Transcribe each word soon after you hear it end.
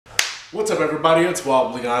What's up everybody, it's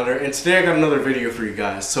WildBlueYonder, and today I got another video for you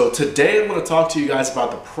guys. So today I'm going to talk to you guys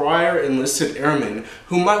about the prior enlisted airmen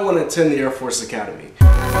who might want to attend the Air Force Academy.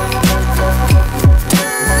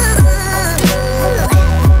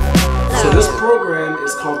 So this program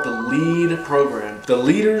is called the LEAD program, the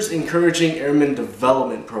Leaders Encouraging Airmen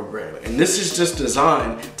Development Program. And this is just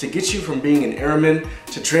designed to get you from being an airman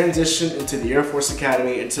to transition into the Air Force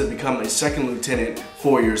Academy and to become a second lieutenant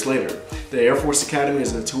 4 years later. The Air Force Academy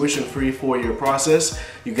is a tuition-free 4-year process.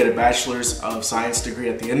 You get a Bachelor's of Science degree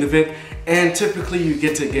at the end of it, and typically you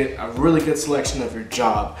get to get a really good selection of your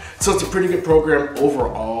job. So it's a pretty good program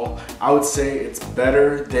overall. I would say it's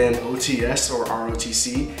better than OTS or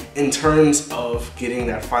ROTC in terms of getting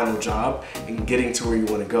that final job and getting to where you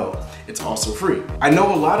want to go. It's also free. I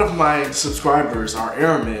know a lot of my subscribers are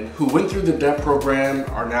airmen who went through the DEP program,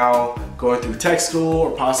 are now going through tech school,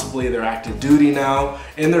 or possibly they're active duty now,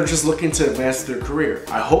 and they're just looking to advance their career.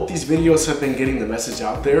 I hope these videos have been getting the message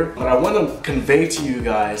out there, but I want to convey to you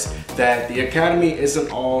guys that the Academy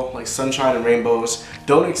isn't all like sunshine and rainbows.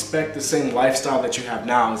 Don't expect the same lifestyle that you have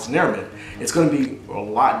now as an airman. It's going to be a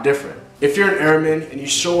lot different. If you're an airman and you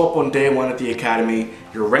show up on day one at the Academy,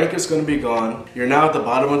 your rank is going to be gone. You're now at the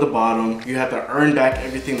bottom of the bottom. You have to earn back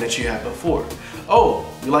everything that you had before. Oh,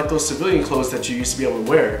 you like those civilian clothes that you used to be able to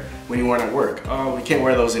wear when you weren't at work. Oh, we can't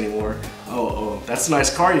wear those anymore. Oh, that's a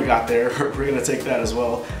nice car you got there. We're gonna take that as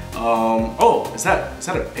well. Oh, is that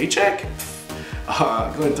a paycheck? Go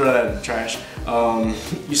ahead and throw that in the trash.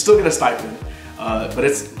 You still get a stipend, but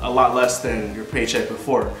it's a lot less than your paycheck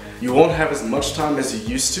before. You won't have as much time as you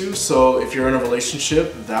used to, so if you're in a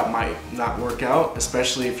relationship, that might not work out,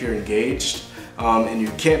 especially if you're engaged. And you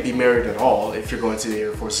can't be married at all if you're going to the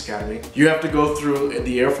Air Force Academy. You have to go through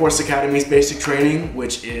the Air Force Academy's basic training,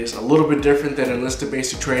 which is a little bit different than enlisted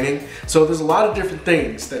basic training. So there's a lot of different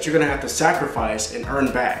things that you're gonna have to sacrifice and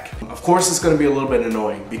earn back. Of course, it's gonna be a little bit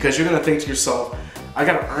annoying because you're gonna think to yourself, I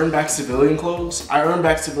gotta earn back civilian clothes. I earned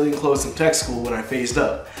back civilian clothes in tech school when I phased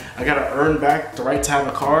up. I gotta earn back the right to have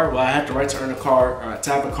a car. Well, I had the right to earn a car, to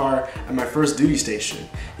have a car at my first duty station.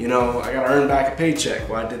 You know, I gotta earn back a paycheck.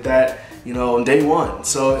 Well, I did that, you know, on day one.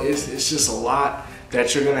 So it's just a lot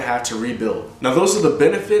that you're gonna have to rebuild. Now, those are the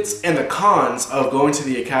benefits and the cons of going to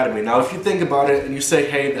the Academy. Now, if you think about it and you say,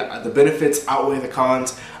 hey, the benefits outweigh the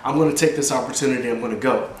cons, I'm gonna take this opportunity, I'm gonna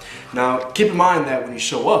go. Now, keep in mind that when you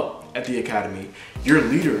show up at the Academy, your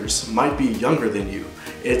leaders might be younger than you.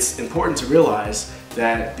 It's important to realize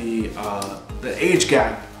that the age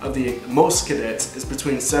gap of the most cadets is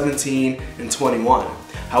between 17 and 21.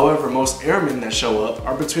 However, most airmen that show up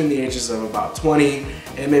are between the ages of about 20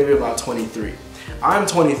 and maybe about 23. I'm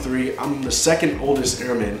 23, I'm the second oldest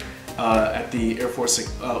airman at the Air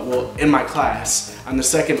Force, well, in my class. I'm the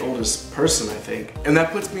second oldest person, I think. And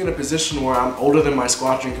that puts me in a position where I'm older than my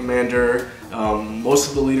squadron commander, most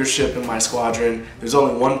of the leadership in my squadron. There's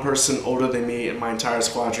only one person older than me in my entire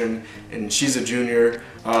squadron, and she's a junior.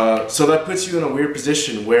 So that puts you in a weird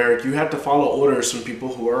position where you have to follow orders from people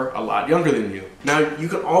who are a lot younger than you. Now, you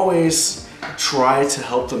can always try to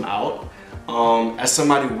help them out as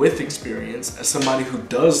somebody with experience, as somebody who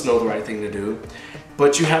does know the right thing to do,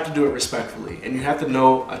 but you have to do it respectfully, and you have to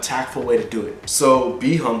know a tactful way to do it. So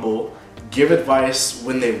be humble, give advice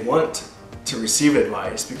when they want to receive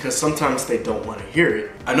advice, because sometimes they don't want to hear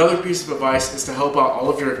it. Another piece of advice is to help out all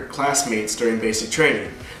of your classmates during basic training.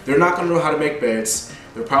 They're not going to know how to make beds.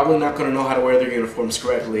 They're probably not going to know how to wear their uniforms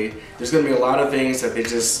correctly. There's going to be a lot of things that they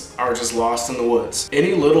are just lost in the woods.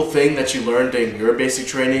 Any little thing that you learned during your basic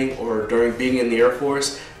training or during being in the Air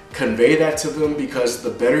Force, convey that to them, because the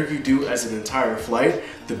better you do as an entire flight,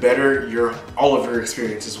 the better all of your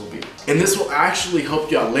experiences will be. And this will actually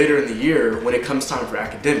help you out later in the year when it comes time for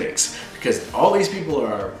academics, because all these people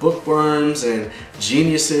are bookworms and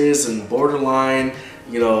geniuses and borderline,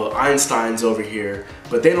 you know, Einsteins over here,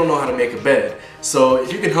 but they don't know how to make a bed. So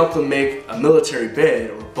if you can help them make a military bed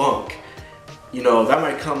or bunk, you know, that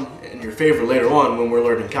might come in your favor later on when we're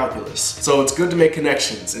learning calculus. So it's good to make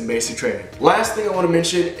connections in basic training. Last thing I want to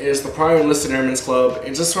mention is the Prior Enlisted Airmen's Club,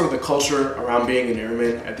 and just sort of the culture around being an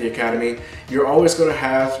airman at the Academy. You're always going to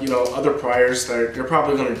have, you know, other priors that you're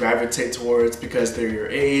probably going to gravitate towards because they're your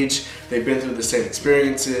age, they've been through the same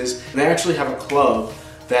experiences, and they actually have a club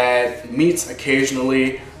that meets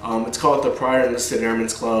occasionally. It's called the Prior Enlisted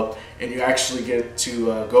Airmen's Club, and you actually get to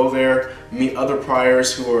go there, meet other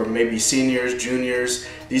priors who are maybe seniors, juniors.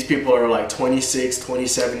 These people are like 26,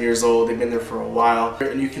 27 years old. They've been there for a while,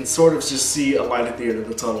 and you can sort of just see a light at the end of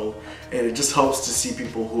the tunnel, and it just helps to see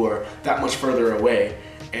people who are that much further away,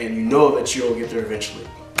 and you know that you'll get there eventually.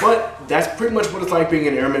 But that's pretty much what it's like being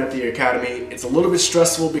an airman at the Academy. It's a little bit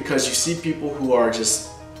stressful because you see people who are just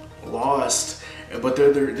lost, but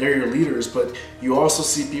they're your leaders. But you also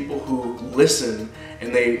see people who listen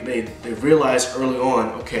and they realize early on,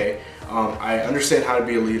 okay, I understand how to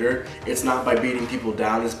be a leader. It's not by beating people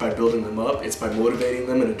down, it's by building them up, it's by motivating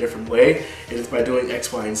them in a different way, and it's by doing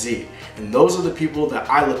X, Y, and Z. And those are the people that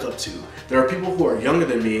I look up to. There are people who are younger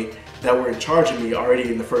than me that were in charge of me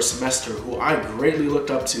already in the first semester who I greatly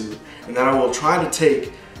looked up to, and that I will try to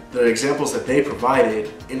take the examples that they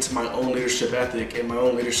provided into my own leadership ethic and my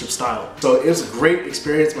own leadership style. So it was a great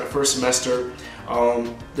experience my first semester.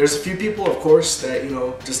 There's a few people, of course, that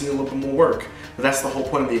just need a little bit more work. But that's the whole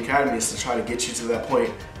point of the academy, is to try to get you to that point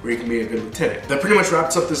where you can be a good lieutenant. That pretty much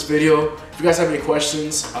wraps up this video. If you guys have any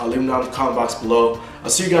questions, leave them down in the comment box below. I'll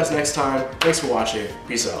see you guys next time. Thanks for watching.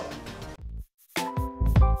 Peace out.